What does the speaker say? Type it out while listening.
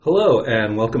Hello,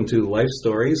 and welcome to Life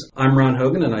Stories. I'm Ron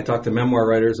Hogan, and I talk to memoir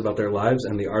writers about their lives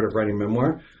and the art of writing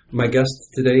memoir. My guest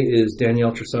today is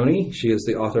Danielle Trussoni. She is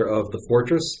the author of The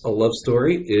Fortress, a love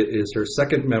story. It is her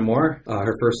second memoir.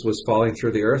 Her first was Falling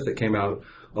Through the Earth. It came out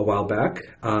a while back.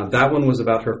 That one was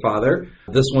about her father.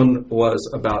 This one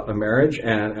was about a marriage,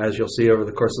 and as you'll see over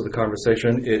the course of the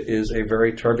conversation, it is a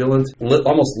very turbulent,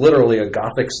 almost literally a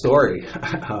Gothic story.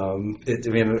 It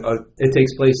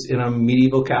takes place in a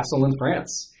medieval castle in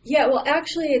France. Yeah, well,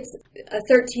 actually, it's a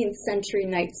 13th century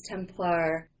Knights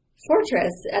Templar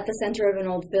fortress at the center of an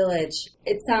old village.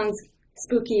 It sounds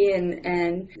spooky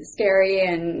and scary,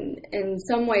 and in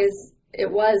some ways it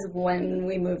was when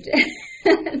we moved in.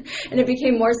 And it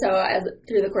became more so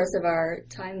through the course of our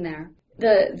time there.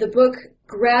 The book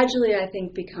gradually, I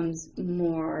think, becomes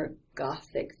more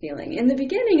Gothic feeling. In the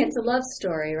beginning, it's a love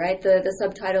story, right? The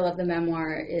subtitle of the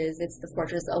memoir is It's the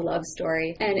Fortress, a Love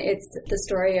Story. And it's the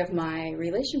story of my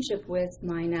relationship with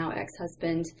my now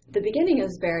ex-husband. The beginning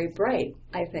is very bright,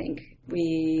 I think.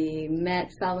 We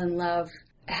met, fell in love,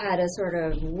 had a sort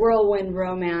of whirlwind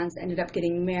romance, ended up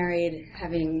getting married,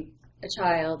 having a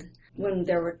child. When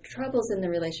there were troubles in the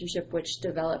relationship, which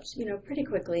developed, pretty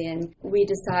quickly, and we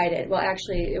decided, well,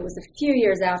 actually, it was a few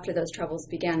years after those troubles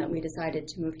began that we decided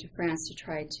to move to France to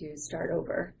try to start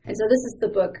over. And so this is the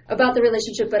book about the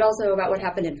relationship, but also about what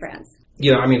happened in France.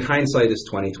 Hindsight is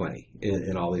 20/20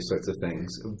 in all these sorts of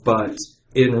things. But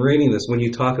in reading this, when you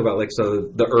talk about,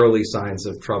 the early signs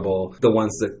of trouble, the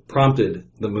ones that prompted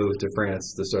the move to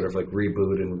France to sort of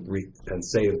reboot and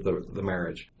save the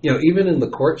marriage. Even in the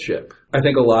courtship, I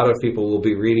think a lot of people will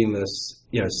be reading this,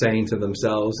 saying to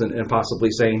themselves and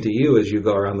possibly saying to you as you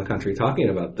go around the country talking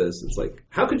about this, it's like,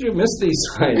 how could you miss these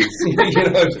signs?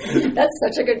 That's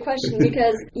such a good question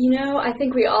because, I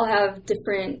think we all have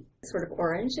different sort of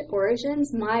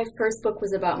origins. My first book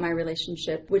was about my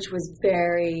relationship, which was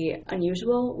very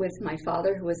unusual with my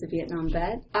father, who was a Vietnam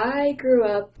vet. I grew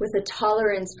up with a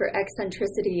tolerance for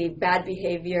eccentricity, bad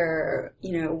behavior,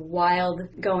 wild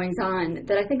goings on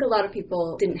that I think a lot of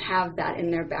people didn't have that in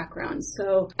their background.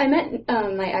 So I met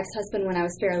my ex-husband when I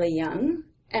was fairly young,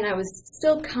 and I was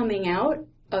still coming out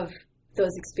of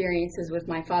those experiences with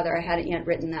my father. I hadn't yet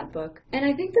written that book. And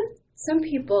I think that some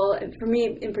people, and for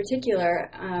me in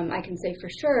particular, I can say for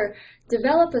sure,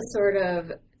 develop a sort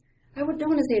of, don't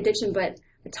want to say addiction, but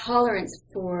a tolerance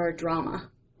for drama,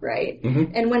 right?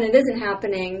 Mm-hmm. And when it isn't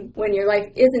happening, when your life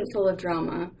isn't full of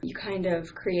drama, you kind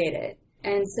of create it.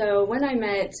 And so when I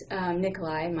met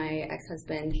Nikolai, my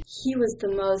ex-husband, he was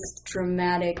the most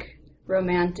dramatic,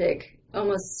 romantic,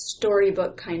 almost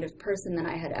storybook kind of person that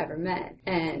I had ever met.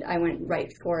 And I went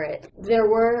right for it. There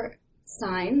were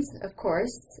signs, of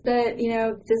course, that,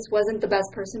 this wasn't the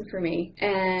best person for me.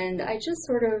 And I just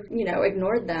sort of,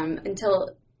 ignored them until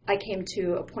I came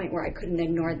to a point where I couldn't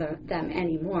ignore them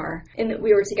anymore. And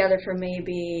we were together for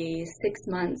maybe 6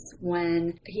 months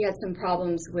when he had some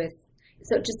problems with.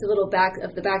 So just a little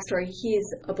of the backstory,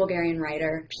 he's a Bulgarian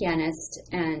writer, pianist,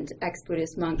 and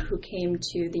ex-Buddhist monk who came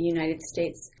to the United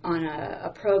States on a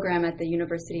program at the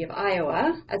University of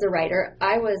Iowa as a writer.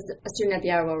 I was a student at the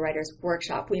Iowa Writers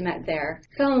Workshop. We met there,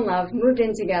 fell in love, moved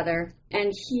in together,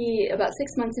 and about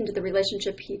 6 months into the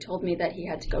relationship, he told me that he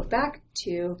had to go back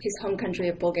to his home country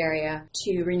of Bulgaria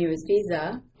to renew his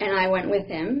visa, and I went with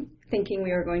him, thinking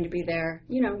we were going to be there,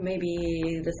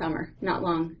 maybe the summer, not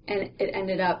long. And it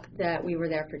ended up that we were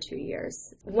there for 2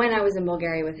 years. When I was in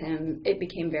Bulgaria with him, it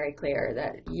became very clear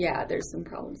that, there's some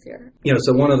problems here.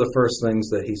 So one of the first things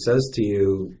that he says to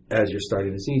you as you're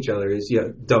starting to see each other is,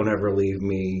 don't ever leave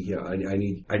me.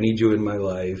 I need you in my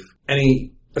life. And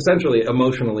he essentially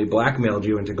emotionally blackmailed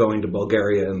you into going to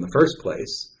Bulgaria in the first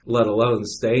place, let alone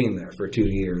staying there for 2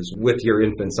 years with your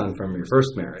infant son from your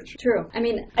first marriage. True. I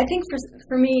think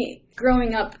for me,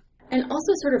 growing up and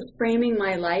also sort of framing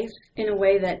my life in a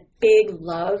way that big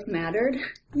love mattered,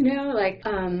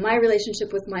 my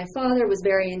relationship with my father was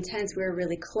very intense. We were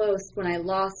really close. When I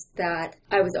lost that,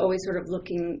 I was always sort of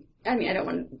looking, I don't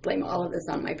want to blame all of this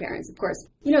on my parents, of course,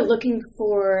 looking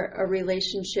for a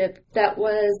relationship that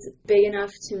was big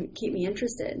enough to keep me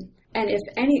interested. And if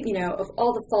any, of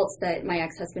all the faults that my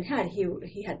ex-husband had,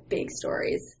 he had big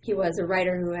stories. He was a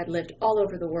writer who had lived all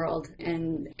over the world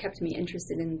and kept me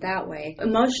interested in that way.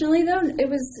 Emotionally, though,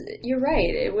 you're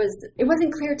right. It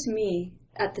wasn't clear to me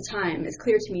at the time. It's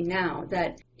clear to me now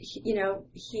that,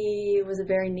 he was a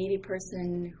very needy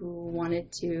person who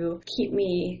wanted to keep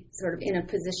me sort of in a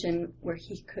position where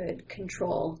he could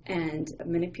control and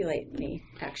manipulate me,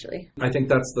 actually. I think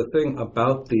that's the thing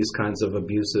about these kinds of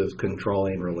abusive,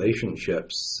 controlling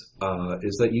relationships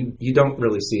is that you don't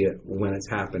really see it when it's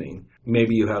happening.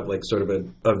 Maybe you have like sort of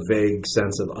a vague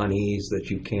sense of unease that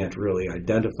you can't really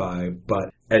identify,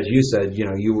 but as you said,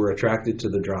 you were attracted to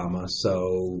the drama,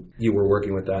 so you were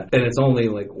working with that. And it's only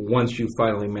like once you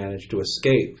finally manage to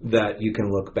escape that you can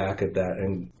look back at that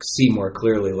and see more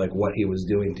clearly like what he was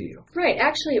doing to you. Right.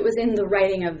 Actually, it was in the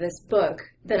writing of this book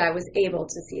that I was able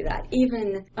to see that.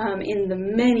 Even in the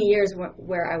many years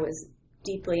where I was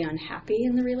deeply unhappy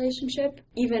in the relationship,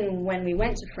 even when we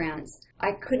went to France,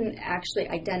 I couldn't actually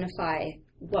identify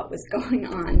what was going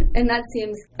on. And that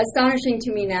seems astonishing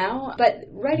to me now. But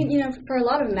writing, for a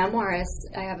lot of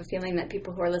memoirists, I have a feeling that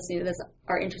people who are listening to this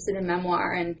are interested in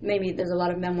memoir, and maybe there's a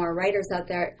lot of memoir writers out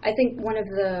there. I think one of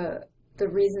the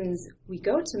reasons we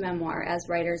go to memoir as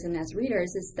writers and as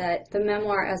readers is that the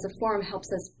memoir as a form helps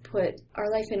us put our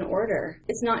life in order.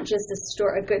 It's not just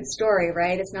a good story,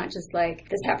 right? It's not just like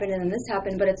this happened and then this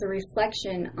happened, but it's a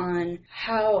reflection on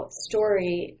how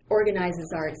story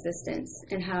organizes our existence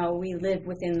and how we live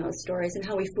within those stories and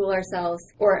how we fool ourselves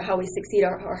or how we succeed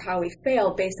or how we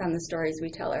fail based on the stories we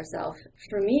tell ourselves.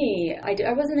 For me,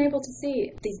 I wasn't able to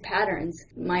see these patterns,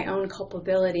 my own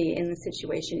culpability in the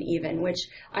situation even, which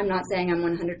I'm not saying I'm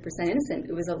 100% innocent.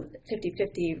 It was a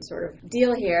 50-50 sort of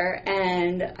deal here,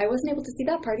 and I wasn't able to see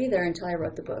that part either until I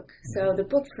wrote the book. So the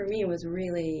book for me was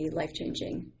really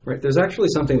life-changing. Right. There's actually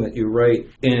something that you write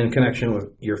in connection with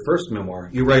your first memoir.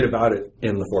 You write about it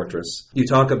in The Fortress. You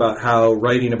talk about how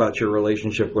writing about your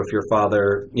relationship with your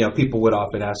father, people would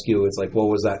often ask you, it's like, well,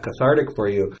 was that cathartic for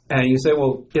you? And you say,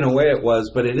 well, in a way it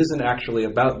was, but it isn't actually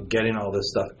about getting all this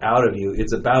stuff out of you.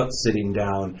 It's about sitting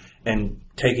down and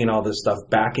taking all this stuff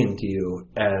back into you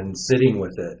and sitting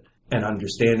with it and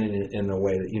understanding it in a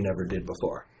way that you never did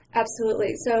before.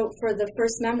 Absolutely. So for the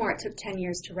first memoir, it took 10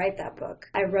 years to write that book.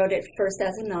 I wrote it first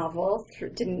as a novel.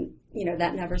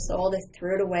 That never sold. I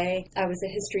threw it away. I was a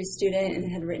history student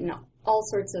and had written all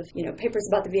sorts of, papers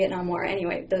about the Vietnam War.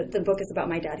 Anyway, the book is about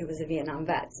my dad, who was a Vietnam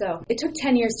vet. So it took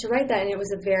 10 years to write that, and it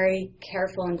was a very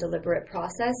careful and deliberate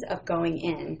process of going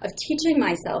in, of teaching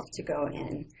myself to go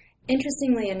in.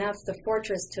 Interestingly enough, The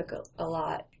Fortress took a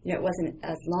lot. It wasn't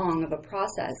as long of a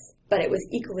process, but it was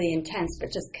equally intense,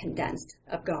 but just condensed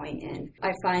of going in.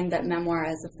 I find that memoir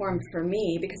as a form for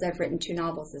me, because I've written 2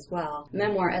 novels as well,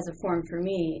 memoir as a form for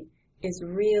me is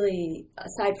really,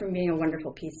 aside from being a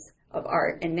wonderful piece of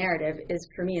art and narrative, is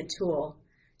for me a tool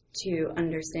to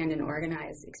understand and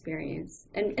organize experience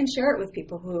and share it with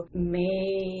people who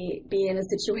may be in a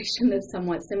situation that's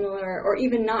somewhat similar or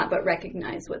even not, but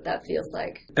recognize what that feels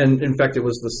like. And in fact, it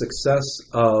was the success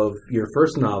of your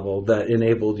first novel that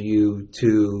enabled you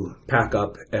to pack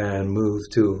up and move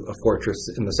to a fortress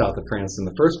in the south of France in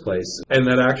the first place. And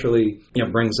that actually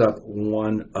brings up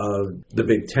one of the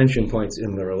big tension points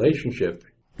in the relationship.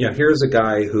 Here's a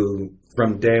guy who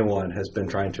from day one has been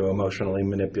trying to emotionally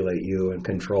manipulate you and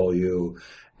control you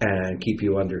and keep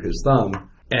you under his thumb.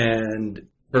 And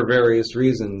for various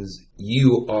reasons,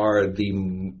 you are the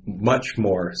much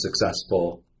more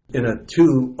successful in a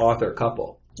 2-author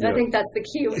couple. I think that's the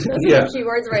key. Those are the key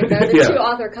words right there, the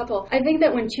 2-author couple. I think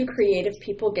that when 2 creative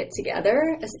people get together,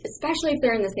 especially if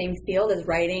they're in the same field as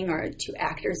writing, or 2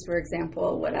 actors, for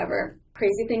example, whatever,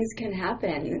 crazy things can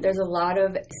happen. There's a lot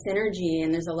of synergy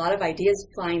and there's a lot of ideas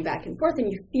flying back and forth, and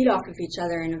you feed off of each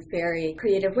other in a very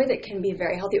creative way that can be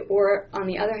very healthy, or on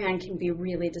the other hand can be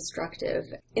really destructive.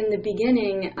 In the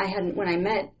beginning, when I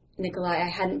met Nikolai, I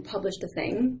hadn't published a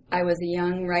thing. I was a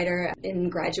young writer in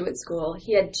graduate school.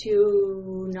 He had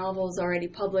 2 novels already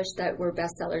published that were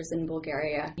bestsellers in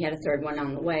Bulgaria. He had a 3rd one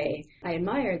on the way. I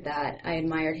admired that. I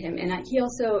admired him. And he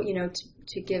also,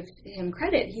 to give him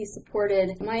credit, he supported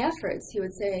my efforts. He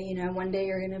would say, one day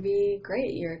you're going to be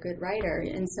great. You're a good writer.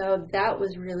 And so that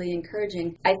was really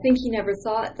encouraging. I think he never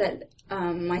thought that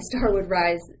my star would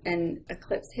rise and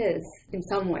eclipse his in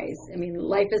some ways. I mean,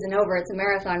 life isn't over. It's a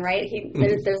marathon, right?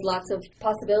 There's lots of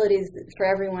possibilities for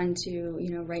everyone to,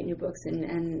 write new books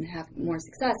and have more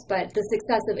success. But the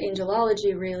success of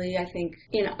Angelology really, I think,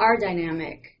 in our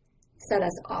dynamic, set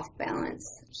us off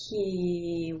balance.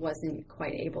 He wasn't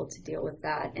quite able to deal with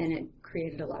that, and it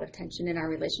created a lot of tension in our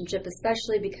relationship,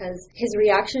 especially because his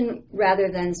reaction, rather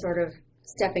than sort of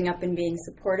stepping up and being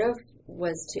supportive,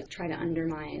 was to try to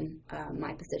undermine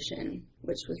my position,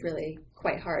 which was really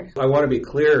quite hard. I want to be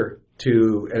clear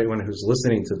to anyone who's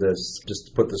listening to this, just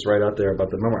to put this right out there about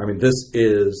the memoir. I mean, this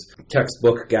is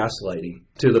textbook gaslighting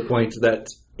to the point that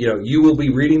you will be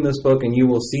reading this book and you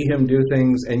will see him do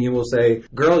things and you will say,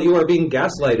 girl, you are being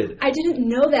gaslighted. I didn't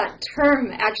know that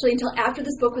term, actually, until after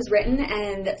this book was written,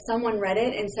 and someone read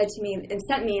it and said to me, and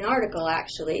sent me an article,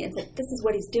 actually, and said, this is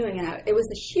what he's doing. And it was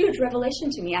a huge revelation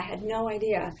to me. I had no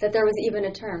idea that there was even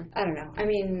a term. I don't know. I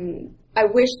mean, I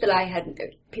wish that I had,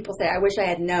 people say, I wish I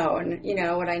had known,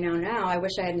 what I know now. I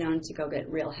wish I had known to go get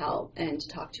real help and to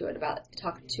talk to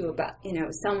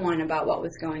someone about what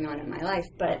was going on in my life.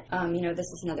 But, this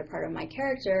is another part of my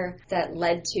character that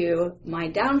led to my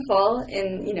downfall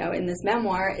in this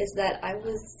memoir, is that I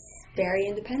was very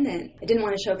independent. I didn't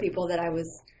want to show people that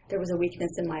there was a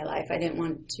weakness in my life. I didn't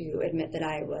want to admit that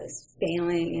I was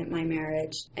failing at my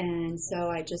marriage. And so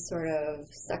I just sort of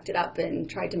sucked it up and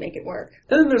tried to make it work.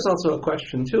 And then there's also a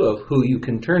question, too, of who you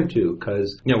can turn to.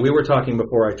 Because, we were talking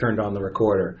before I turned on the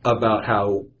recorder about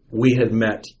how we had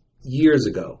met years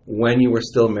ago when you were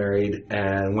still married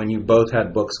and when you both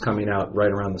had books coming out right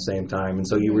around the same time. And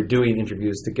so you were doing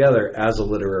interviews together as a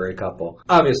literary couple.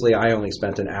 Obviously, I only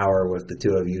spent an hour with the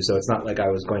two of you, so it's not like I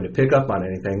was going to pick up on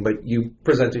anything, but you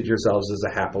presented yourselves as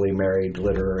a happily married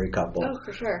literary couple. Oh,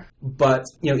 for sure. But,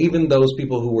 even those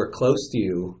people who were close to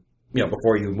you,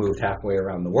 before you moved halfway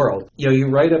around the world, you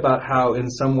write about how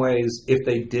in some ways, if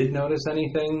they did notice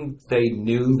anything, they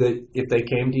knew that if they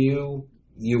came to you,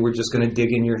 you were just going to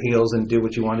dig in your heels and do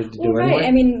what you wanted to do anyway? Right.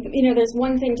 I mean, there's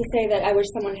one thing to say that I wish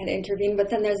someone had intervened,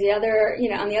 but then there's the other,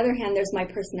 on the other hand, there's my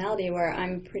personality where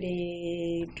I'm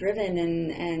pretty driven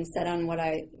and set on what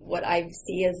I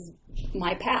see as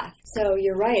my path. So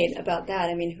you're right about that.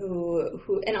 I mean,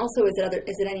 who, and also is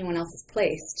it anyone else's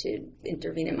place to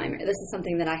intervene in my marriage? This is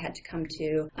something that I had to come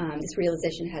to. This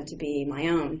realization had to be my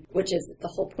own, which is the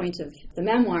whole point of the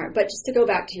memoir. But just to go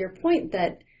back to your point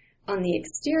that on the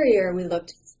exterior, we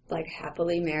looked like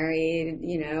happily married,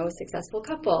 successful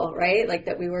couple, right? Like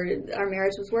that our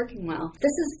marriage was working well.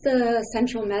 This is the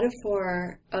central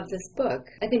metaphor of this book.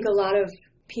 I think a lot of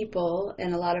people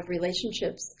and a lot of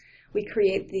relationships, we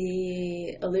create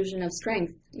the illusion of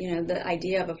strength, the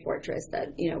idea of a fortress that,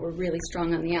 we're really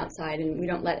strong on the outside and we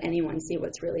don't let anyone see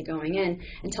what's really going in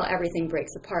until everything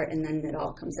breaks apart and then it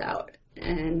all comes out.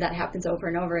 And that happens over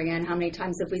and over again. How many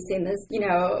times have we seen this,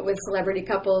 with celebrity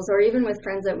couples or even with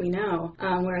friends that we know,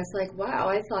 where it's like, wow,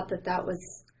 I thought that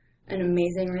was an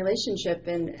amazing relationship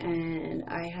and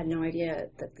I had no idea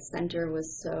that the center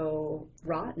was so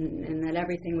rotten and that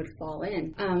everything would fall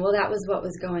in. Well, that was what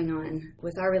was going on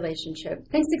with our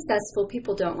relationship. Being successful,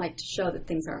 people don't like to show that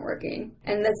things aren't working.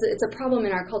 And it's a problem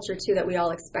in our culture, too, that we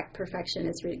all expect perfection.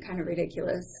 It's kind of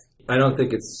ridiculous. I don't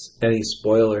think it's any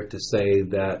spoiler to say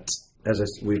that, as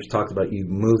we've talked about, you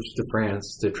moved to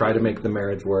France to try to make the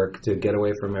marriage work, to get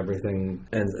away from everything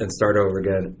and start over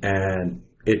again. And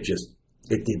it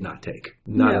did not take.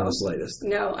 Not in the slightest.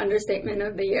 No, understatement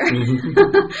of the year.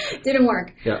 Mm-hmm. Didn't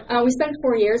work. Yeah. We spent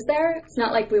 4 years there. It's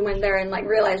not like we went there and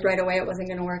realized right away it wasn't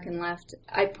going to work and left.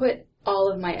 I put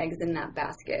all of my eggs in that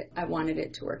basket. I wanted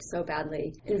it to work so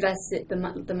badly. Invested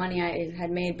the money I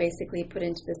had made, basically put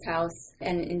into this house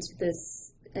and into this,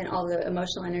 and all the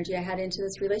emotional energy I had into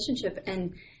this relationship.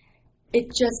 And it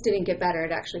just didn't get better.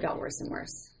 It actually got worse and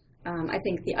worse. I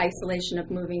think the isolation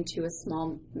of moving to a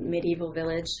small medieval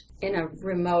village in a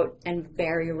remote and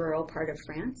very rural part of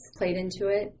France played into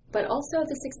it. But also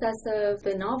the success of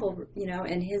the novel,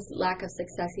 and his lack of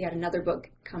success. He had another book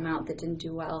come out that didn't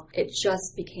do well. It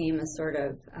just became a sort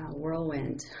of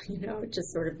whirlwind, it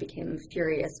just sort of became a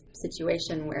furious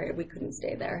situation where we couldn't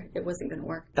stay there. It wasn't going to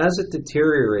work. As it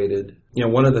deteriorated,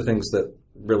 one of the things that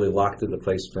really locked into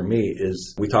place for me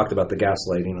is, we talked about the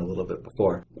gaslighting a little bit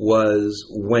before, was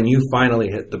when you finally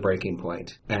hit the breaking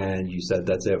point and you said,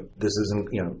 that's it, this isn't,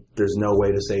 there's no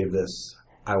way to save this,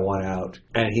 I want out.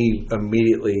 And he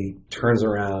immediately turns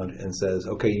around and says,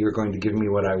 okay, you're going to give me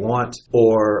what I want,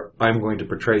 or I'm going to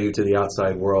portray you to the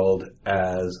outside world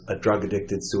as a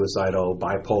drug-addicted, suicidal,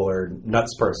 bipolar,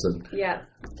 nuts person. Yeah,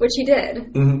 which he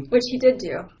did. Mm-hmm. Which he did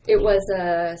do. It was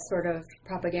a sort of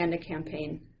propaganda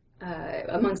campaign.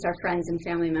 Amongst our friends and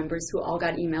family members who all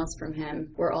got emails from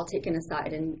him, were all taken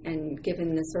aside and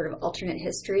given this sort of alternate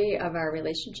history of our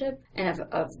relationship and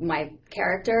of my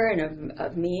character and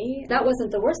of me. That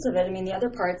wasn't the worst of it. I mean, the other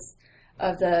parts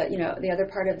of the other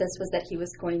part of this was that he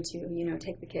was going to,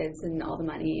 take the kids and all the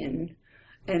money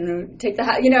and take the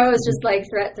house. It was just like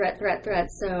threat.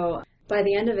 So by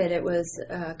the end of it, it was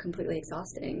completely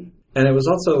exhausting. And it was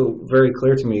also very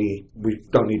clear to me, we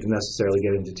don't need to necessarily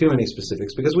get into too many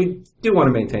specifics because we do want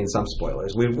to maintain some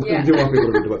spoilers. We do want people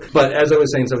to read the book. But as I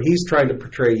was saying, so he's trying to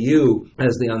portray you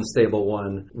as the unstable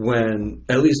one when,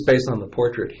 at least based on the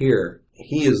portrait here,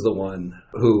 he is the one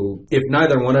who, if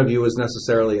neither one of you is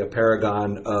necessarily a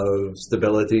paragon of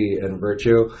stability and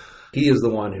virtue, he is the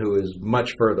one who is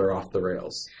much further off the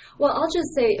rails. Well, I'll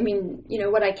just say, I mean,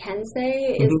 what I can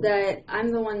say is that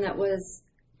I'm the one that was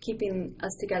keeping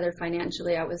us together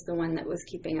financially. I was the one that was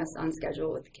keeping us on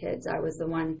schedule with the kids. I was the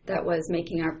one that was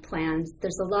making our plans.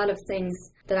 There's a lot of things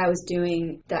that I was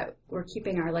doing that were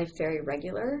keeping our life very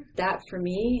regular. That, for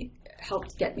me,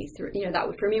 helped get me through. That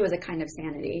for me was a kind of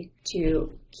sanity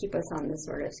to keep us on this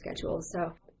sort of schedule.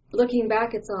 So looking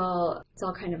back, it's all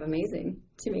kind of amazing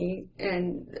to me.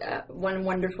 And one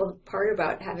wonderful part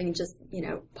about having just,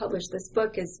 published this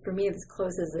book is, for me, this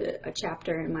closes a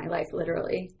chapter in my life,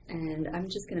 literally. And I'm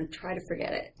just going to try to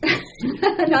forget it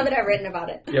now that I've written about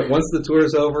it. Yeah, once the tour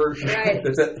is over. Right.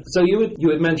 So you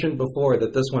had mentioned before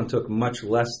that this one took much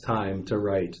less time to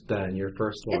write than your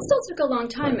first one. It still took a long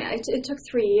time. Right. It took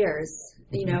 3 years.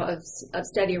 Of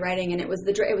steady writing, and it was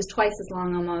twice as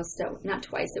long almost. Not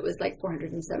twice. It was like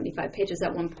 475 pages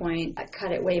at one point. I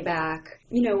cut it way back.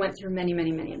 Went through many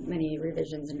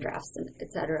revisions and drafts, and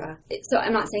etc. So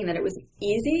I'm not saying that it was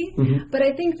easy, but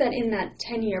I think that in that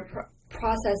 10-year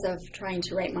process of trying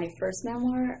to write my first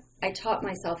memoir, I taught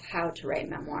myself how to write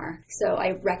memoir. So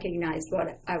I recognized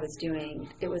what I was doing.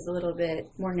 It was a little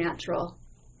bit more natural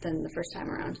than the first time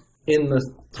around. In the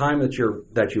time that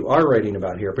you are writing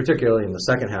about here, particularly in the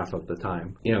second half of the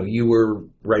time, you were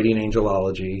writing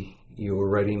Angelology, you were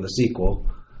writing the sequel.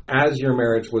 As your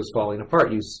marriage was falling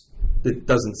apart, it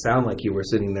doesn't sound like you were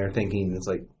sitting there thinking, it's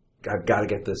like, I've got to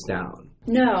get this down.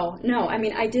 No. I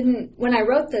mean, I didn't. When I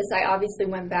wrote this, I obviously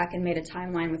went back and made a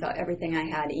timeline with everything I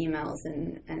had, emails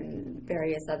and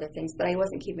various other things, but I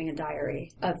wasn't keeping a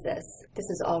diary of this. This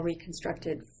is all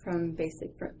reconstructed from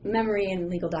memory and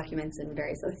legal documents and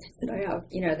various other things that I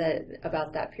have,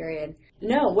 about that period.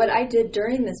 No, what I did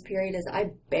during this period is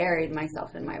I buried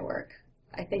myself in my work.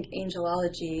 I think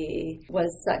Angelology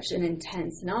was such an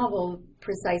intense novel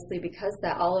precisely because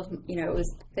that all of, it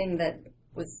was the thing that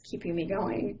was keeping me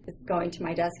going to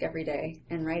my desk every day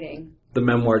and writing. The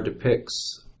memoir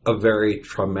depicts a very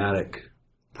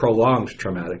prolonged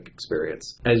traumatic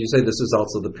experience. As you say, this is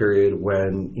also the period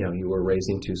when, you were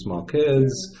raising 2 small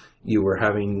kids, you were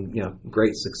having,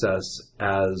 great success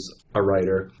as a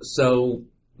writer. So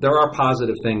there are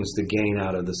positive things to gain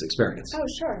out of this experience. Oh,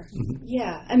 sure.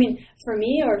 Yeah. I mean, for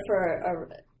me or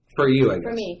for you, I guess.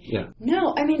 For me. Yeah.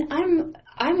 No, I mean, I'm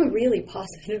a really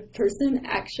positive person,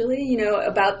 actually,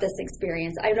 about this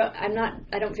experience. I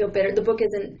don't feel bitter. The book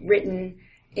isn't written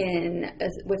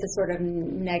with a sort of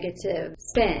negative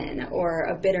spin or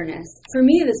a bitterness. For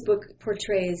me, this book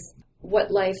portrays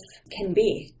what life can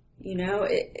be.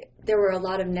 There were a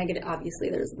lot of obviously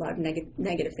there's a lot of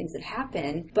negative things that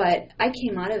happen, but I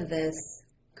came out of this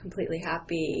completely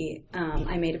happy.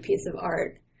 I made a piece of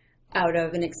art out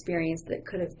of an experience that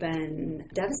could have been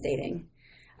devastating.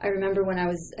 I remember when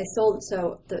I sold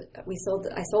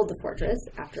the Fortress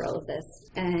after all of this,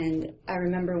 and I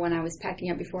remember when I was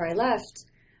packing up before I left,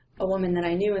 a woman that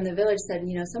I knew in the village said,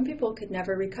 some people could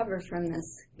never recover from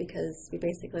this because we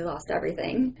basically lost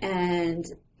everything. And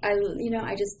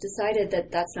I just decided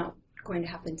that that's not going to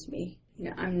happen to me.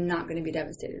 I'm not going to be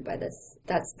devastated by this.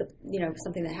 That's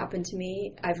something that happened to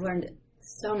me. I've learned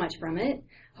so much from it.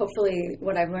 Hopefully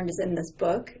what I've learned is in this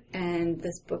book, and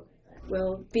this book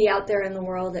will be out there in the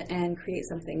world and create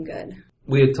something good.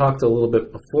 We had talked a little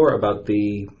bit before about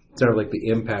the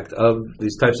impact of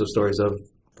these types of stories of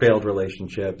failed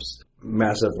relationships,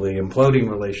 massively imploding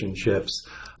relationships.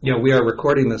 We are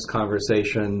recording this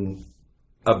conversation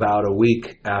about a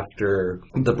week after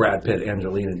the Brad Pitt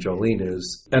Angelina Jolie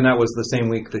news, and that was the same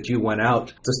week that you went out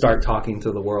to start talking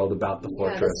to the world about the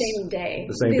Fortress. The same day.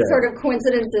 These sort of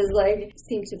coincidences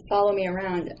seem to follow me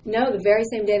around. No, the very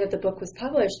same day that the book was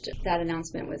published, that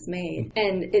announcement was made.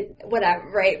 And whatever.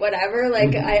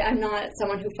 I'm not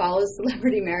someone who follows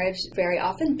celebrity marriage very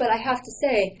often, but I have to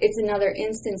say it's another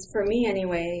instance for me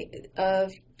anyway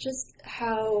of just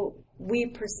how we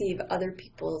perceive other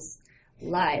people's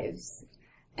lives.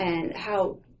 And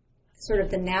how sort of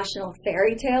the national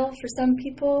fairy tale for some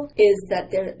people is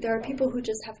that there are people who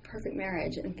just have perfect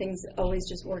marriage and things always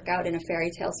just work out in a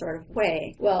fairy tale sort of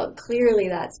way. Well, clearly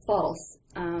that's false.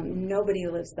 Nobody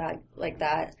lives like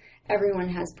that. Everyone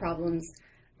has problems.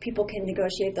 People can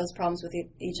negotiate those problems with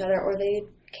each other, or they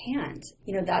can't.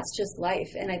 That's just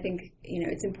life. And I think,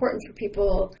 it's important for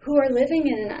people who are living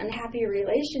in an unhappy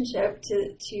relationship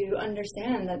to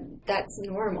understand that that's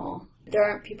normal. There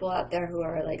aren't people out there who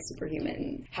are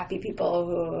superhuman, happy people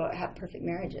who have perfect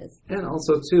marriages. And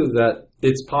also, too, that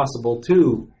it's possible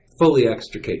to fully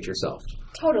extricate yourself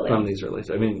Totally. from these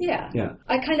relationships. I mean, yeah.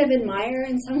 I kind of admire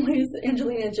in some ways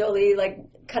Angelina Jolie, like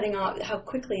cutting off how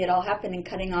quickly it all happened and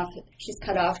she's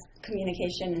cut off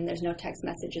communication and there's no text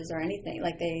messages or anything.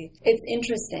 Like it's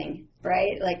interesting,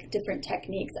 right? Like different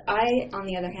techniques. On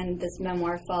the other hand, this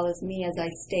memoir follows me as I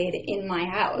stayed in my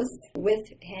house with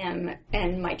him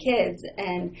and my kids.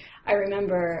 And I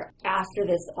remember after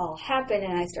this all happened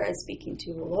and I started speaking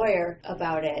to a lawyer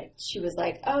about it, she was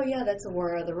like, oh yeah, that's a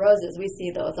War of the Roses. We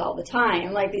see those all the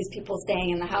time. Like these people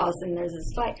staying in the house and there's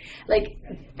this fight. Like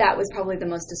that was probably the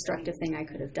most destructive thing I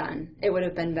could have done. It would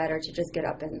have been better to just get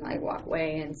up and like walk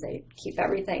away and say, keep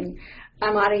everything.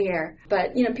 I'm out of here.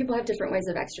 But, people have different ways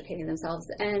of extricating themselves.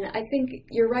 And I think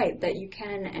you're right that you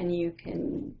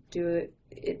can do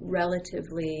it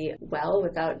relatively well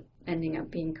without ending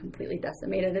up being completely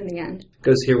decimated in the end.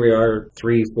 Because here we are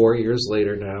 4 years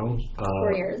later now.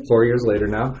 4 years. 4 years later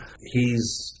now.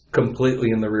 He's completely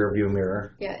in the rearview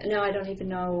mirror. Yeah, no, I don't even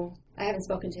know. I haven't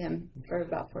spoken to him for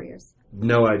about 4 years.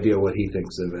 No idea what he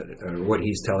thinks of it or what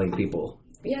he's telling people.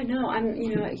 Yeah, no,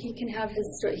 he can have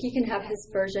his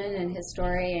version and his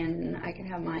story, and I can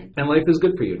have mine. And life is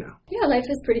good for you now. Yeah, life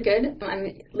is pretty good. I'm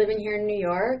living here in New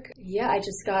York. Yeah,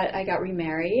 I got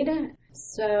remarried.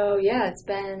 So yeah,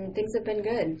 things have been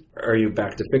good. Are you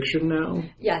back to fiction now?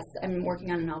 Yes, I'm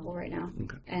working on a novel right now.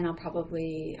 Okay. And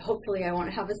hopefully I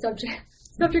won't have a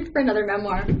subject for another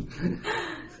memoir.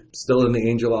 Still in the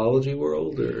angelology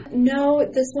world, or? No,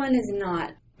 this one is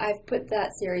not. I've put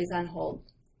that series on hold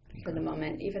for the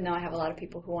moment, even though I have a lot of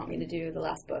people who want me to do the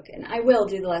last book, and I will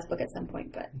do the last book at some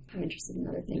point, but I'm interested in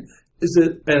other things. Is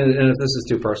it, and if this is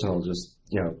too personal, just,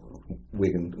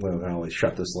 we can always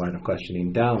shut this line of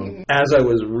questioning down. Mm-hmm. As I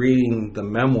was reading the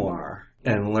memoir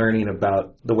and learning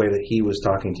about the way that he was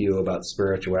talking to you about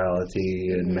spirituality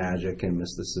and mm-hmm. magic and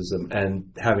mysticism, and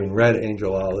having read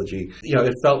angelology,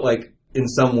 it felt like in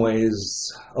some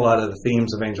ways a lot of the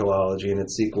themes of angelology and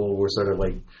its sequel were sort of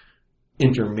like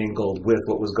intermingled with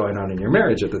what was going on in your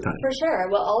marriage at the time. For sure.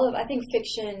 Well, I think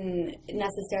fiction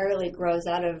necessarily grows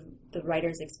out of the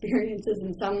writer's experiences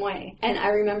in some way. And I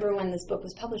remember when this book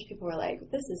was published, people were like,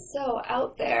 this is so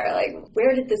out there. Like,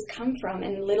 where did this come from?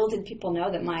 And little did people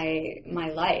know that my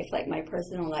life, like my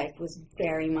personal life, was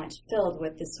very much filled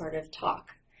with this sort of talk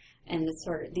and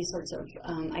these sorts of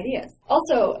ideas.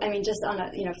 Also, just on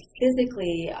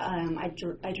physically, I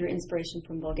drew inspiration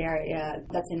from Bulgaria.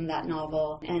 That's in that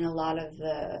novel, and a lot of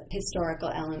the historical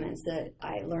elements that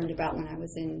I learned about when I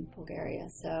was in Bulgaria.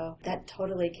 So that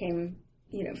totally came,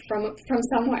 from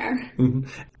somewhere. Mm-hmm.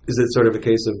 Is it sort of a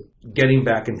case of getting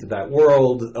back into that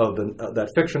world of that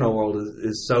fictional world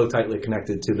is so tightly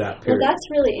connected to that period? Well, that's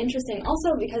really interesting.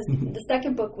 Also, because the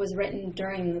second book was written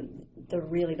during the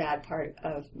really bad part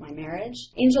of my marriage.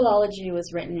 Angelology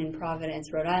was written in Providence,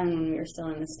 Rhode Island, when we were still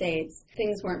in the States.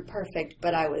 Things weren't perfect,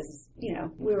 but I was,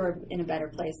 we were in a better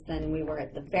place than we were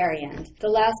at the very end. The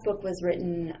last book was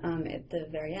written at the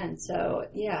very end. So,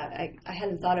 yeah, I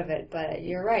hadn't thought of it, but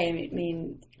you're right. I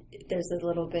mean, there's a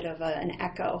little bit of an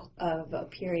echo of a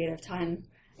period of time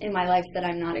in my life that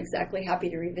I'm not exactly happy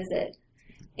to revisit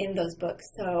in those books.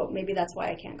 So maybe that's why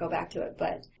I can't go back to it.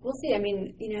 But we'll see.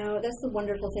 That's the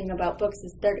wonderful thing about books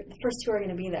is the first two are going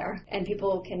to be there. And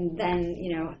people can then,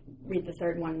 read the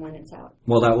third one when it's out.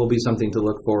 Well, that will be something to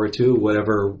look forward to,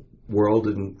 whatever world,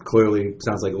 and clearly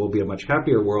sounds like it will be a much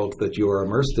happier world that you are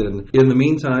immersed in. In the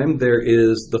meantime, there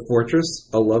is The Fortress,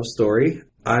 a love story.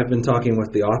 I've been talking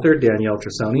with the author, Danielle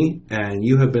Trussoni, and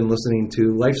you have been listening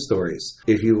to Life Stories.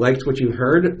 If you liked what you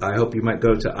heard, I hope you might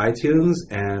go to iTunes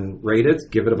and rate it,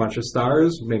 give it a bunch of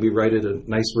stars, maybe write it a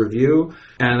nice review,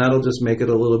 and that'll just make it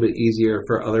a little bit easier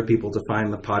for other people to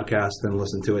find the podcast and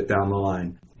listen to it down the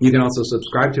line. You can also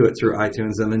subscribe to it through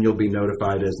iTunes, and then you'll be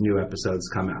notified as new episodes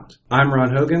come out. I'm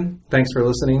Ron Hogan. Thanks for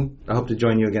listening. I hope to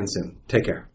join you again soon. Take care.